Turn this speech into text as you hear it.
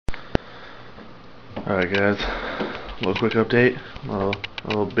Alright guys, a little quick update. A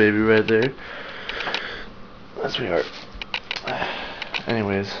little baby right there. That's sweetheart.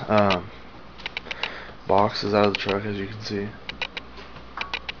 Anyways, box is out of the truck, as you can see.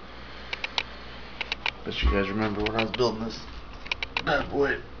 Bet you guys remember when I was building this bad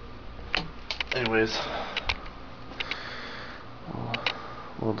boy. Anyways,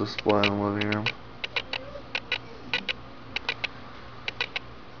 we'll display in the living room.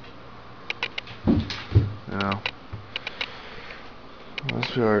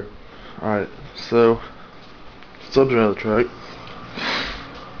 That's sweetheart. Alright, so subs are out of the truck.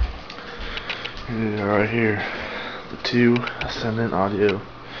 Here they are right here. The two Ascendant Audio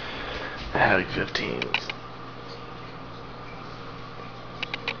Havoc 15s.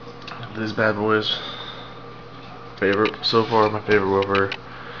 These bad boys, favorite so far, my favorite woofer.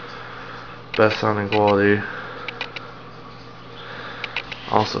 Best sounding quality.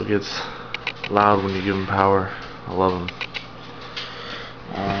 Also gets loud when you give them power. I love them.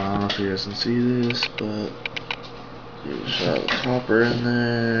 I don't know if you guys can see this, but there's a shot of copper in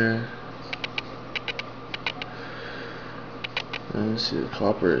there. And you see the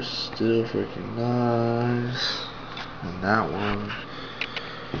copper is still freaking nice. And that one.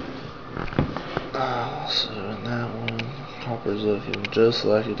 Also in that one, copper's looking just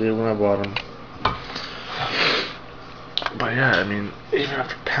like it did when I bought them. But yeah, I mean, even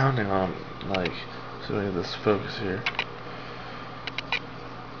after pounding on them, like, so look at this focus here.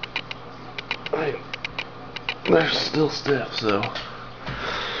 They're still stiff, so.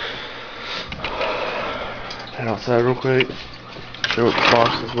 Head outside real quick. Show what the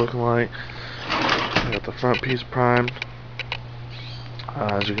box is looking like. I got the front piece primed.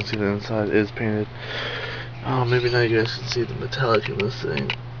 As you can see, the inside is painted. Oh, maybe now you guys can see the metallic in this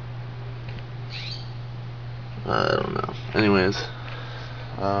thing. I don't know. Anyways,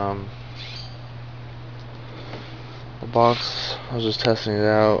 the box, I was just testing it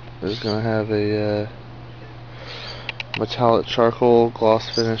out. It's gonna have a metallic charcoal gloss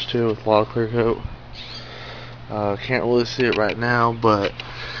finish to it with a lot of clear coat. Can't really see it right now, but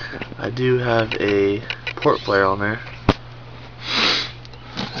I do have a port flare on there.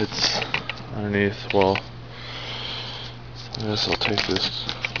 It's underneath. Well, I guess I'll take this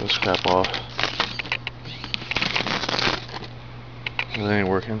crap off. It ain't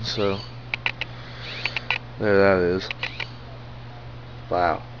working, so there that is.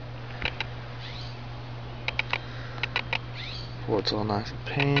 Wow. Port's all nice and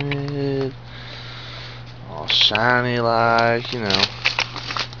painted, all shiny like, you know.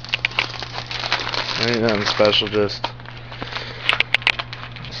 Ain't nothing special, just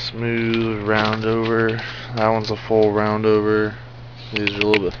smooth round over. That one's a full round over. These are a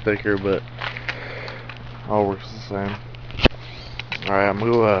little bit thicker, but all works the same. Alright, I'm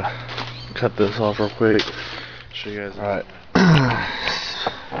gonna cut this off real quick. Show you guys. Alright.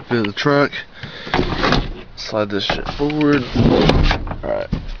 Bit of the truck. Slide this shit forward. Alright.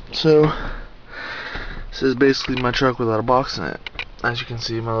 So this is basically my truck without a box in it. As you can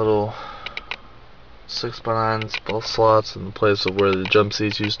see, my little 6x9s, both slots in the place of where the jump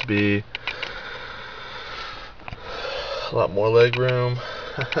seats used to be. A lot more leg room.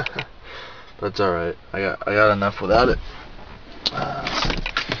 But it's alright. I got enough without it.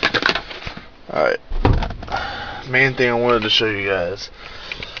 Alright. Main thing I wanted to show you guys.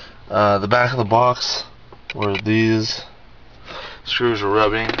 The back of the box where these screws were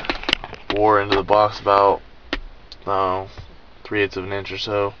rubbing wore into the box about 3/8 of an inch or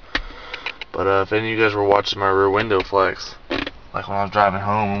so. But if any of you guys were watching my rear window flex, like when I was driving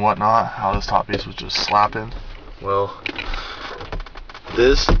home and whatnot, how this top piece was just slapping. Well,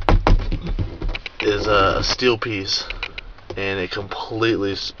 this is a steel piece, and it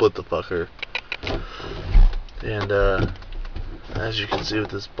completely split the fucker. And as you can see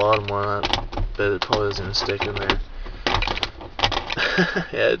with this bottom one, I bet it probably doesn't even stick in there.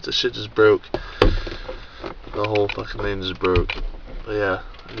 Yeah, the shit just broke. The whole fucking thing just broke. But yeah,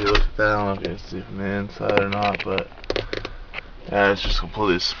 if you look at that, I don't know if you can see from the inside or not, but yeah, it's just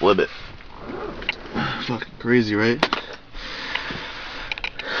completely split it. Fucking crazy, right?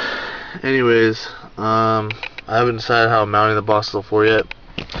 Anyways, I haven't decided how I'm mounting the box still for yet.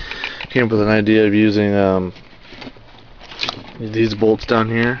 Came up with an idea of using these bolts down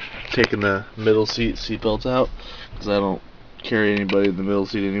here, taking the middle seat belts out, because I don't carry anybody in the middle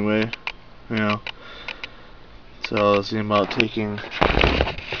seat anyway, you know. So I was thinking about taking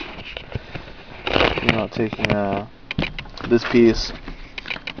this piece,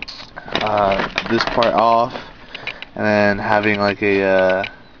 this part off, and then having like a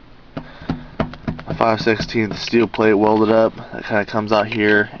 5/16 steel plate welded up that kind of comes out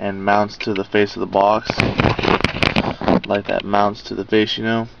here and mounts to the face of the box, like that mounts to the face, you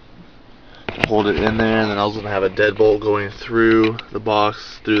know. Hold it in there, and then I was going to have a deadbolt going through the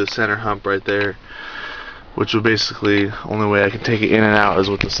box, through the center hump right there, which would basically, only way I can take it in and out is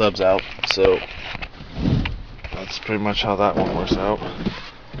with the subs out. So that's pretty much how that one works out.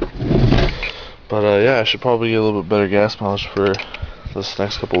 But yeah, I should probably get a little bit better gas mileage for this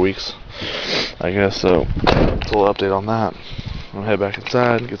next couple weeks, I guess. So it's a little update on that. I'm gonna head back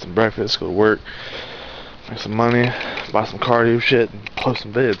inside, get some breakfast, go to work, make some money, buy some cardio shit, and post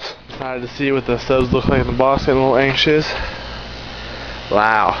some vids. Excited to see what the subs look like in the box. Getting a little anxious.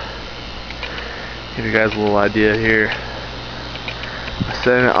 Wow. Give you guys a little idea here. I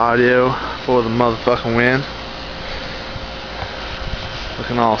set in audio for the motherfucking win.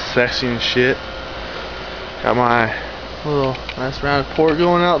 Looking all sexy and shit. Got my little nice round port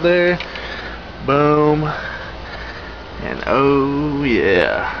going out there. Boom. And oh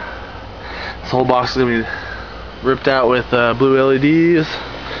yeah. This whole box is gonna be ripped out with blue LEDs.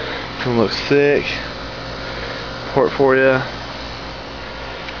 It's gonna look sick. Port for you.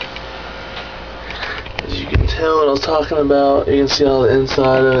 As you can tell what I was talking about, you can see all the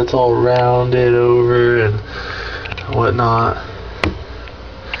inside of it. It's all rounded over and whatnot.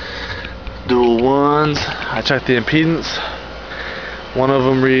 Dual ones. I checked the impedance. One of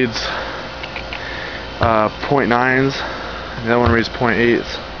them reads 0.9s, and the other one reads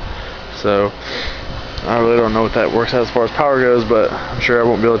 0.8s. So I really don't know what that works out as far as power goes, but I'm sure I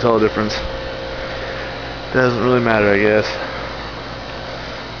won't be able to tell the difference. Doesn't really matter, I guess.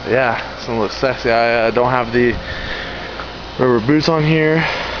 But yeah, it's gonna look sexy. I don't have the rubber boots on here.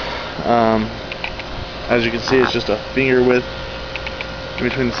 As you can see, it's just a finger width in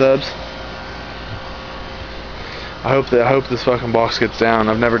between the subs. I hope this fucking box gets down.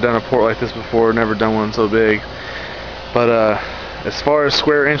 I've never done a port like this before, never done one so big. But as far as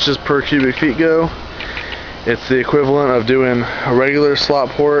square inches per cubic feet go, it's the equivalent of doing a regular slot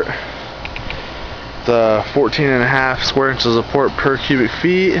port. The 14.5 square inches of port per cubic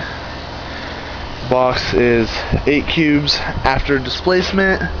feet. Box is 8 cubes after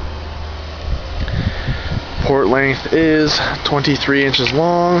displacement. Port length is 23 inches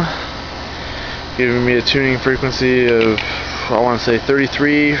long, giving me a tuning frequency of, I want to say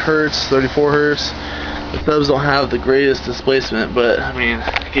 33 hertz, 34 hertz. The subs don't have the greatest displacement, but I mean,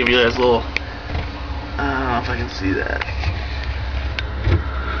 give you guys a little, I don't know if I can see that.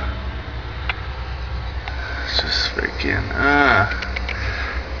 It's just freaking,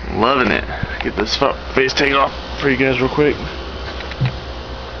 loving it. Get this face taken off for you guys real quick.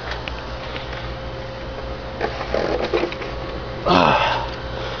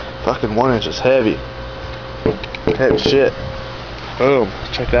 Fucking 1 inch is heavy. Heavy shit. Boom.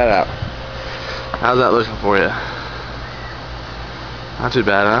 Check that out. How's that looking for you? Not too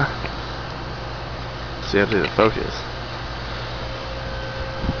bad, huh? See, I have to do the focus.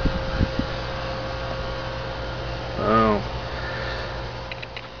 Boom.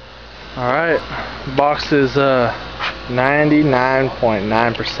 Alright. Box is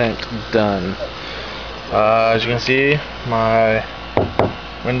 99.9% done. As you can see, my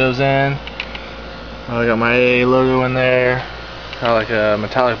windows in. I got my AA logo in there. Got like a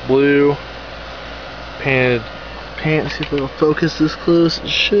metallic blue painted paint. See if it'll focus this close. It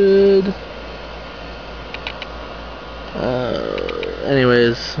should.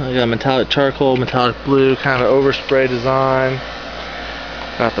 Anyways, I got metallic charcoal, metallic blue, kind of overspray design.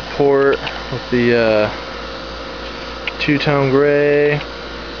 Got the port with the two-tone gray.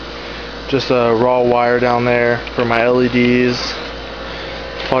 Just a raw wire down there for my LEDs.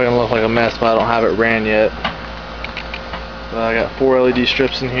 Probably gonna look like a mess, but I don't have it ran yet. I got 4 LED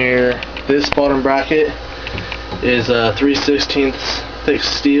strips in here. This bottom bracket is 3/16 thick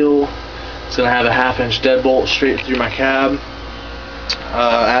steel. It's gonna have a 1/2 inch deadbolt straight through my cab.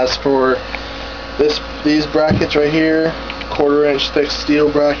 As for these brackets right here, 1/4 inch thick steel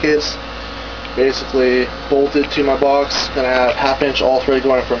brackets, basically bolted to my box. Gonna have 1/2 inch all thread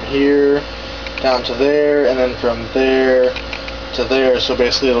going from here down to there, and then from there to there. So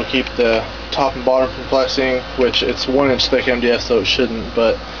basically it'll keep the top and bottom from flexing, which it's 1 inch thick MDF, so it shouldn't,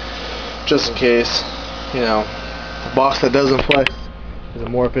 but just in case, you know, a box that doesn't flex is a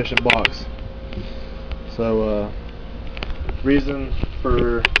more efficient box. So reason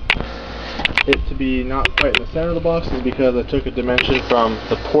for it to be not quite in the center of the box is because I took a dimension from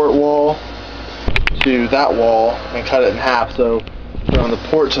the port wall to that wall and cut it in half. So from the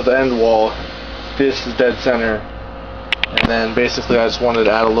port to the end wall, this is dead center, and then basically I just wanted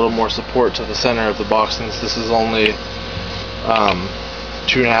to add a little more support to the center of the box, since this is only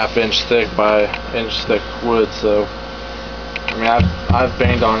 2.5 inch thick by inch thick wood. So I mean, I've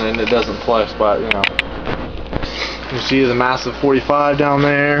banged on it and it doesn't flex, but you know, you see the massive 45 down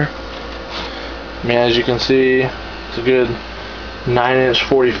there. I mean, as you can see, it's a good 9-inch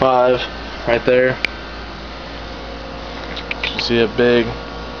 45 right there. You see a big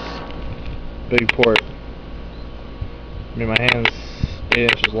port. I mean, my hand's 8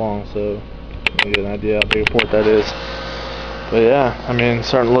 inches long, so you can get an idea how big a port that is. But yeah, I mean, it's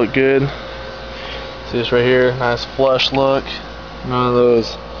starting to look good. See this right here, nice flush look. None of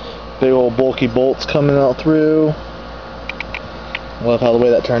those big old bulky bolts coming out through. I love how the way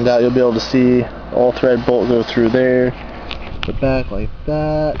that turned out. You'll be able to see all thread bolt go through there. The back like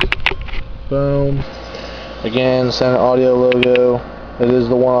that. Boom. Again, Senate Audio logo. It is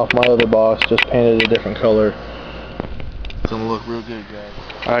the one off my other box, just painted a different color. It's gonna look real good, guys.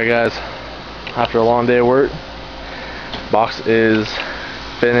 Alright guys, after a long day of work, box is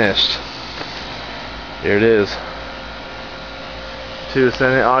finished. Here it is. 2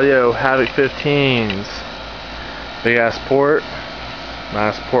 Senate Audio Havoc 15s. Big ass port.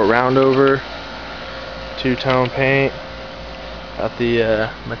 Nice port round over. 2-tone paint. Got the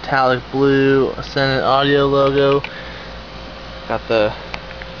metallic blue Senate Audio logo. Got the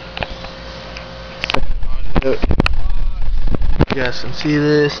Senate Audio. You guys can see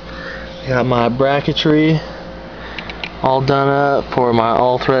this. Got my bracketry all done up for my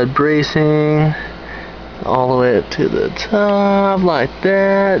all thread bracing. All the way up to the top like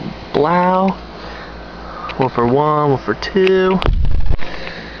that. Blow. One for 1, one for 2.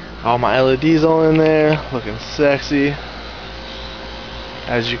 All my LEDs all in there, looking sexy.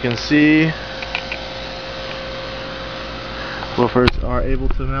 As you can see, woofers are able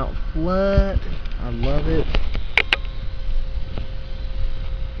to mount flat. I love it.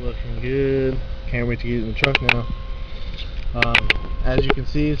 Looking good. Can't wait to get it in the truck now. As you can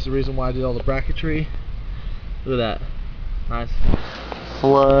see, it's the reason why I did all the bracketry. Look at that. Nice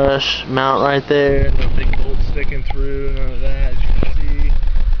flush mount right there. No big bolts sticking through, none of that. As you can see,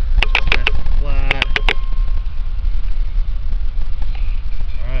 just nice and flat.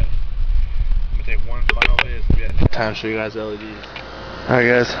 Alright. I'm going to take one final bit. So we got enough time to show you guys the LEDs. Alright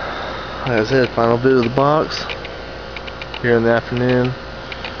guys, like I said, final bit of the box here in the afternoon.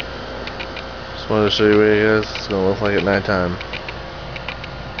 Just wanted to show you what it is. It's going to look like at nighttime.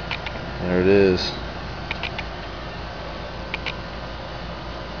 There it is.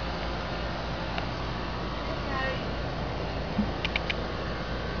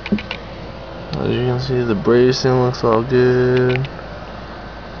 As you can see, the bracing looks all good.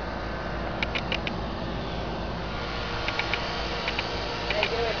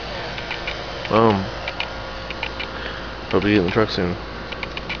 Boom. Hope you get in the truck soon.